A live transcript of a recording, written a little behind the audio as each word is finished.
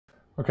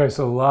Okay,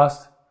 so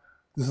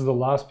this is the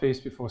last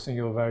piece before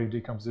singular value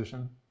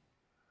decomposition,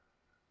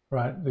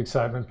 right? The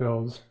excitement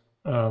builds,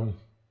 and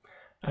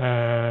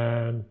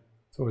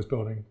it's always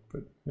building,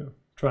 but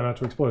try not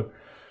to explode.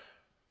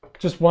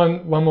 Just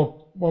one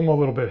more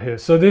little bit here.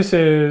 So this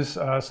is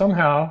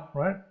somehow,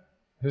 right?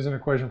 Here's an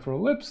equation for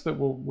ellipse that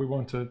we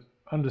want to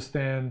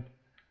understand,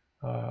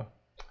 how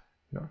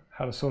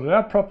to sort it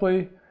out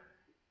properly,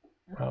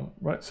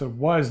 right? So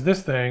why is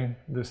this thing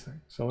this thing?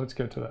 So let's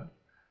get to that.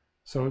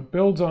 So it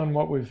builds on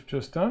what we've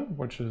just done,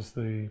 which is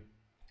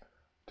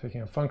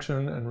taking a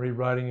function and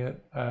rewriting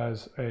it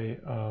as there's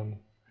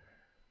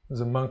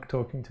a monk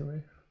talking to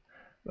me,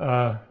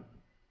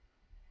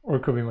 or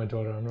it could be my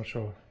daughter. I'm not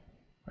sure.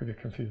 I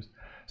get confused.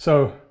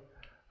 So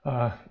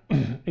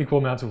equal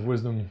amounts of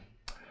wisdom.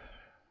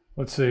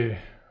 Let's see,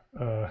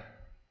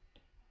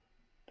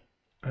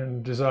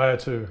 and desire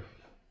to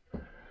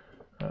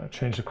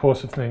change the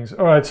course of things.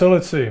 All right, so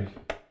let's see.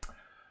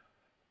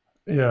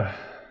 Yeah.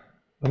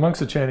 The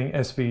monks are chanting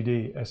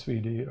SVD,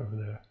 SVD over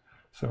there.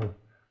 So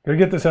gotta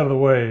get this out of the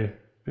way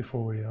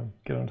before we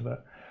get onto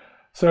that.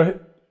 So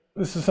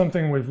this is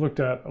something we've looked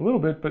at a little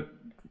bit, but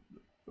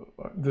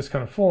this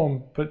kind of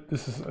form, but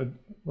this is,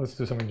 let's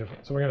do something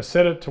different. So we're gonna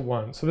set it to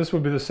 1. So this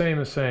would be the same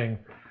as saying,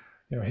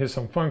 here's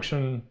some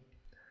function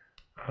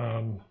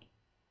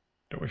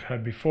that we've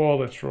had before.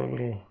 Let's draw a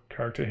little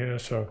character here.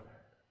 So,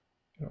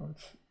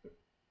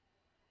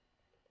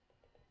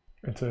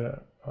 it's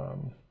a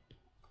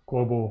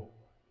global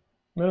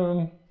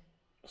minimum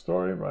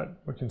story, right?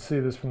 We can see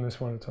this from this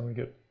one. It's only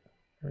get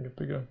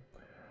bigger.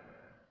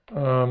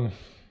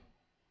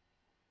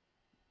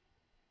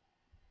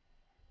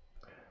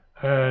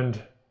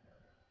 And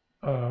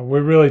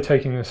we're really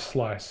taking this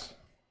slice,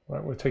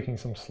 right? We're taking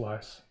some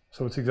slice.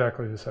 So it's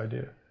exactly this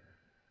idea.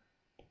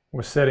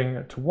 We're setting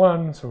it to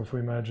 1. So if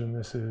we imagine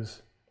this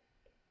is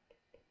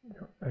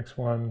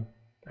x1,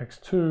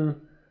 x2,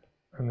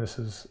 and this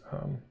is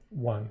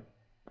 1.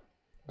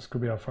 This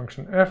could be our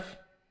function f.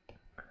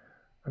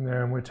 And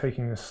then we're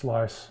taking this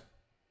slice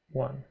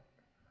 1.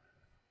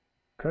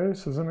 Okay,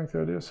 so does that make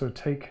the idea? So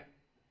take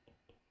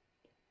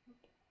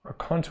a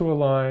contour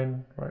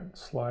line, right,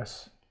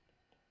 slice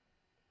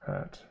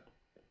at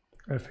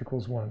f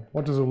equals 1.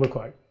 What does it look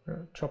like?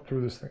 Chop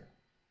through this thing.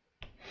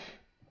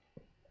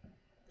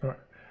 All right,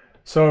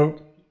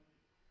 so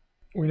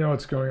we know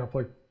it's going up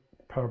like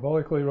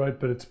parabolically, right,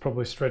 but it's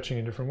probably stretching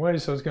in different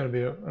ways, so it's going to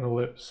be an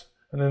ellipse.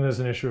 And then there's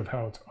an issue of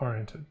how it's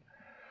oriented.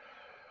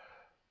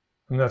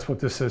 And that's what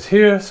this says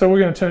here. So we're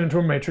going to turn into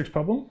a matrix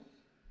problem.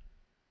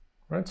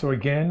 Right? So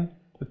again,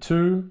 the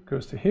 2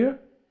 goes to here.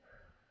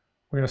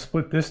 We're going to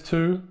split this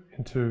 2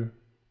 into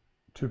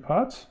 2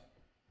 parts.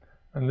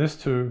 And this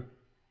 2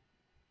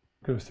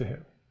 goes to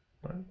here.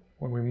 Right?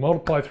 When we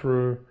multiply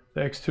through,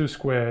 the x2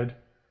 squared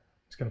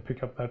is going to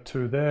pick up that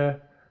 2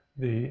 there.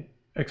 The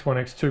x1,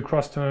 x2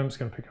 cross term is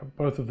going to pick up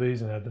both of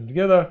these and add them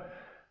together.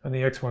 And the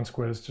x1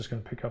 squared is just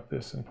going to pick up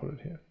this and put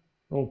it here.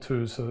 All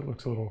 2s, so it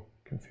looks a little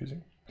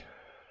confusing.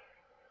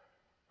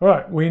 All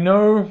right, we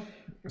know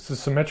it's a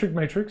symmetric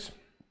matrix.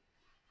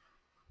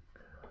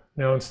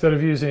 Now, instead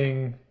of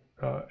using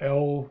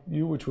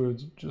LU, which we were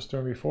just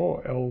doing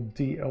before,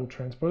 LDL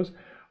transpose,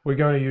 we're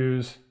going to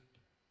use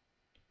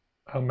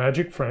our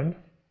magic friend,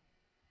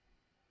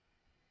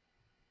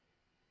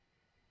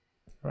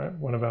 right?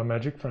 One of our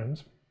magic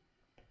friends.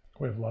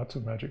 We have lots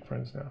of magic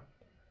friends now.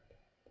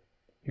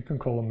 You can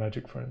call them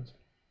magic friends.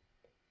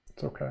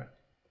 It's okay.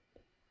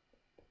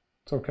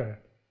 It's okay.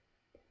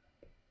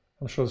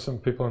 I'm sure there's some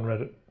people on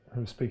Reddit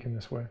who speak in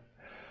this way,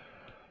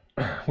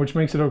 which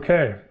makes it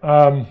okay.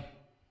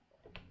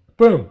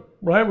 Boom,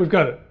 right? We've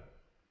got it. A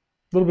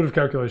little bit of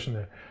calculation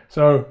there.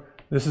 So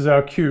this is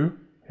our Q.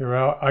 Here are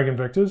our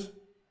eigenvectors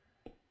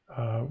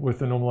with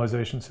the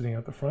normalization sitting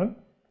at the front.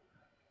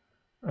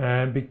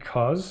 And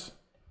because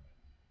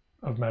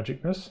of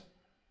magicness,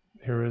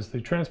 here is the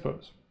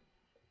transpose.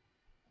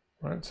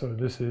 Right? So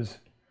this is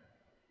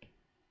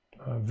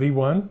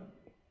V1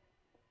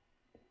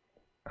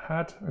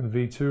 hat and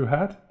V2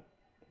 hat.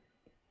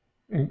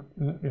 And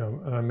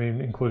I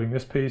mean including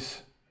this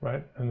piece,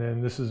 right? And then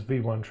this is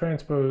V1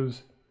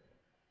 transpose,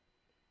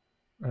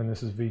 and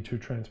this is V2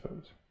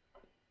 transpose.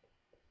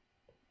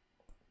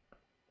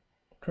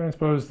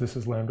 Transpose, this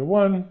is lambda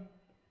 1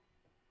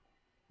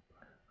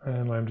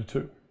 and lambda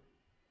 2.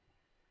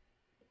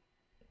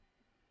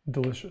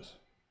 Delicious.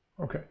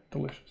 Okay,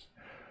 delicious.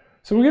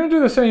 So we're going to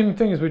do the same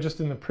thing as we just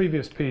did in the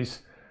previous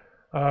piece.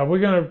 We're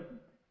going to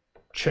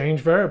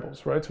change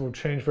variables, right? So we'll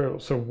change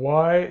variables. So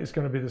y is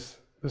going to be this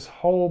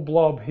whole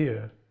blob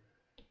here,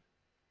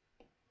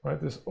 right?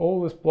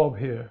 All this blob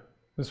here,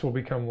 this will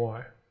become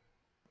y.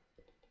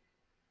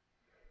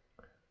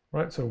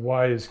 Right, so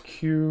y is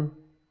q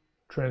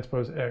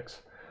transpose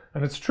x.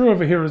 And it's true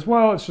over here as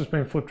well, it's just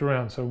been flipped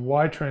around. So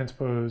y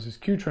transpose is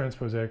q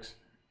transpose x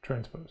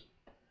transpose.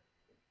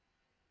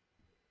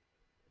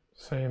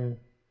 Same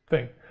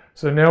thing.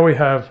 So now we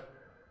have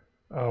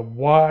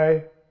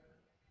y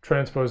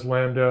transpose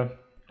lambda.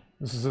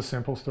 This is a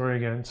simple story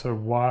again. So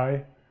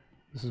y,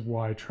 this is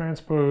y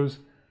transpose,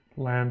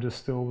 lambda is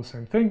still the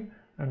same thing,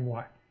 and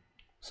y.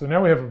 So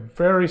now we have a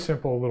very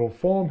simple little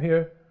form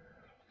here,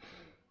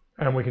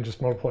 and we can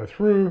just multiply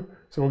through.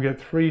 So we'll get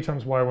 3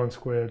 times y1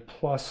 squared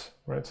plus,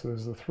 right? So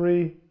there's the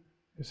 3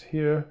 is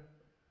here,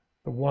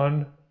 the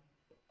 1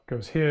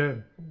 goes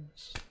here,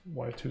 it's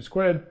y2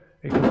 squared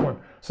equals 1.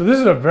 So this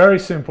is a very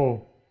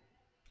simple,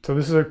 so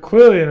this is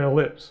clearly an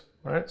ellipse,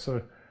 right?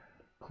 So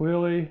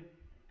clearly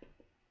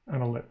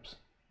an ellipse.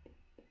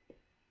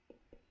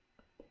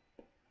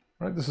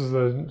 Right? This is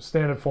the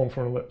standard form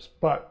for an ellipse,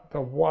 but the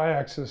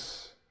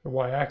y-axis,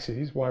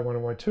 y-axes, y1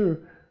 and y2,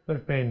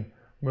 they've been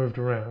moved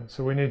around.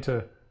 So we need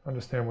to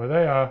understand where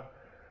they are.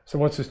 So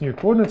what's this new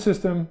coordinate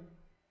system?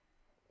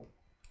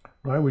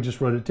 Right, we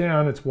just wrote it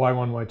down. It's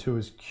y1, y2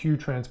 is q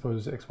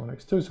transpose x1,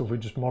 x2. So if we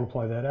just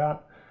multiply that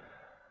out,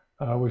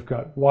 we've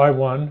got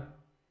y1,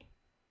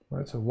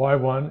 right? So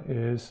y1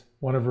 is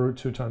 1 over root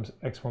 2 times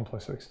x1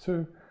 plus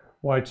x2.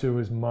 y2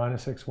 is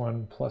minus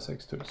x1 plus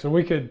x2. So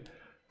we could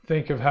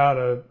think of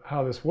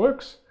how this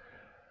works,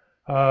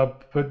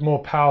 but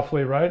more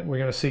powerfully, right? We're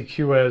going to see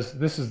q as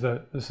this is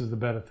the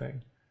better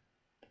thing,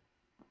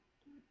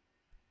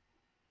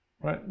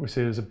 right? We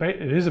see it as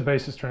it is a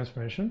basis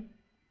transformation.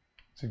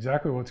 It's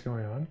exactly what's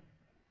going on,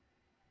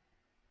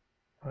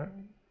 right?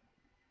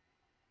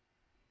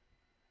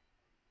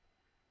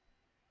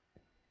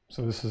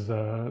 So this is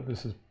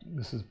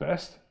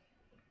best,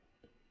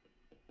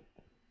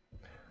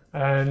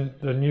 and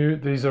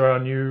these are our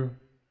new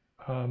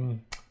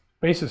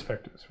basis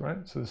vectors,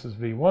 right? So this is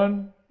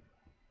v1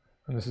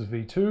 and this is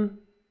v2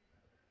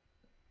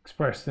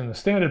 expressed in the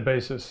standard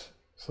basis.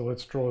 So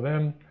let's draw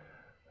them,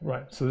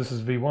 right? So this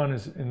is v1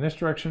 is in this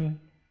direction.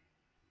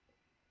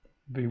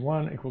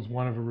 v1 equals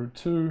 1 over root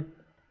 2,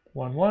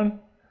 1, 1.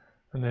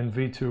 And then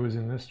v2 is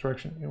in this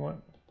direction. You know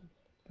what?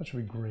 That should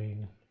be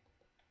green.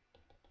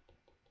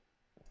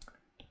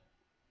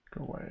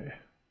 Go away.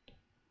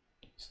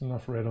 It's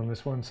enough red on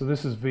this one. So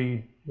this is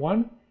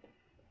v1,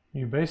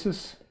 new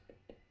basis,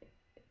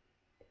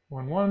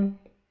 1, 1.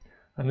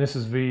 And this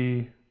is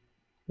v2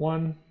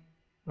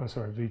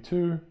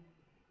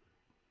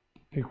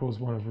 equals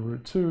 1 over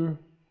root 2,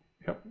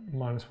 yep,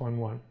 minus 1,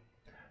 1.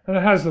 And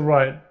it has the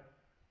right,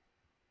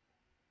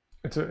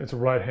 it's a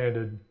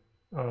right-handed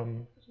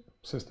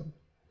system,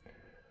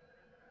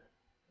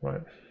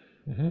 right?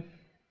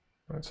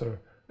 Right, so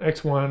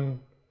x1,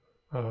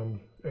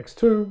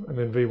 x2, and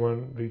then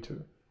v1,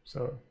 v2.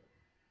 So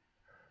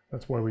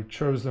that's why we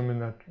chose them in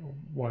that,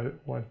 why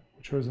we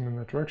chose them in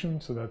that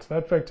direction. So that's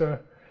that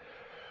vector.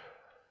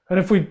 And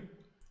if we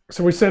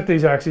set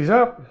these axes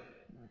up,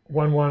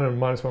 1, 1 and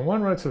minus 1,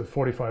 1, right? So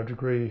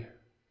 45-degree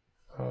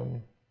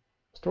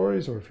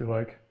stories, or if you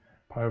like,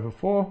 pi over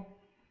 4.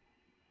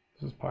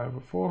 This is pi over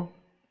 4.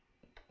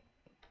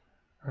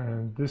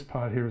 And this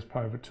part here is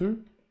pi over 2.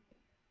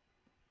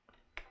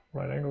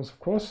 Right angles, of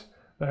course.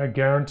 They are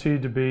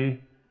guaranteed to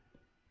be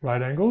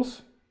right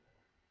angles.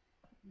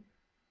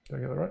 Did I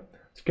get that right?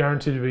 It's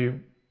guaranteed to be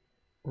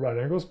right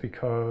angles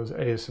because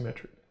A is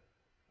symmetric.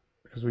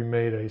 Because we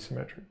made A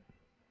symmetric.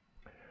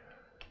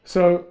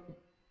 So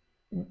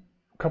a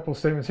couple of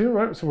statements here,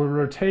 right? So we're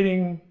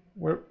rotating,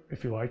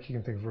 if you like, you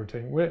can think of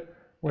rotating.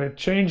 We're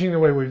changing the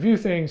way we view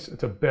things.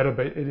 It's a better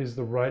base. It is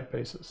the right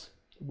basis.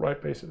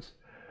 Right basis.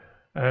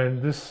 And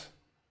this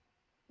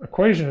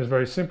equation is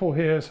very simple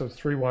here. So it's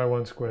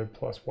 3y1 squared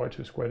plus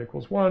y2 squared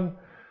equals 1.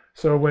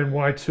 So when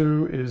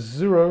y2 is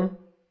 0,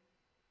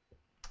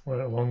 right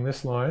along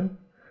this line,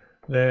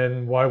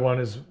 then y1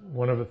 is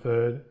 1 over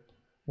third,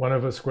 1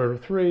 over square root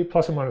of 3,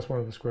 plus or minus 1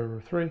 over square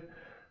root of 3.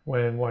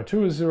 When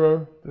y2 is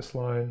 0, this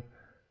line,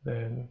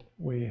 then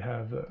we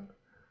have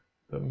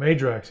the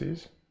major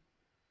axes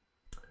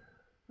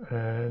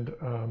and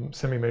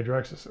semi-major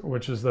axis,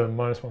 which is the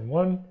minus 1,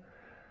 1.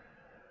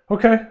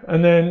 Okay,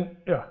 and then,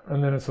 yeah,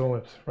 and then it's an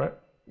ellipse, right?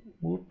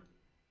 Whoop,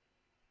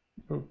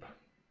 whoop,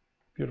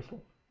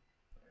 beautiful.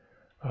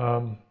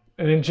 And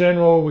in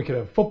general, we could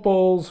have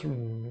footballs,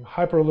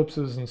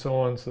 hyperellipses, and so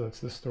on. So that's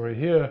this story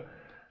here.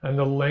 And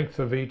the length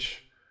of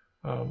each,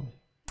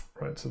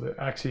 right, so the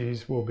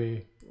axes will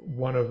be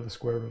 1 over the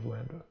square root of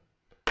lambda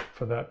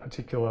for that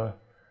particular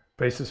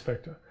basis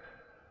vector.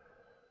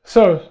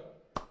 So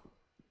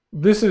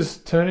this is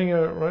turning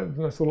a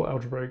nice little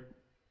algebraic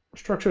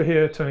structure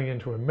here, turning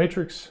into a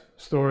matrix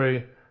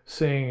story,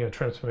 seeing a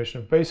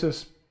transformation of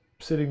basis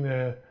sitting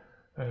there,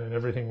 and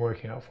everything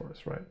working out for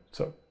us, right?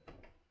 So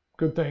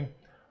good thing.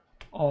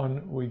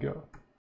 On we go.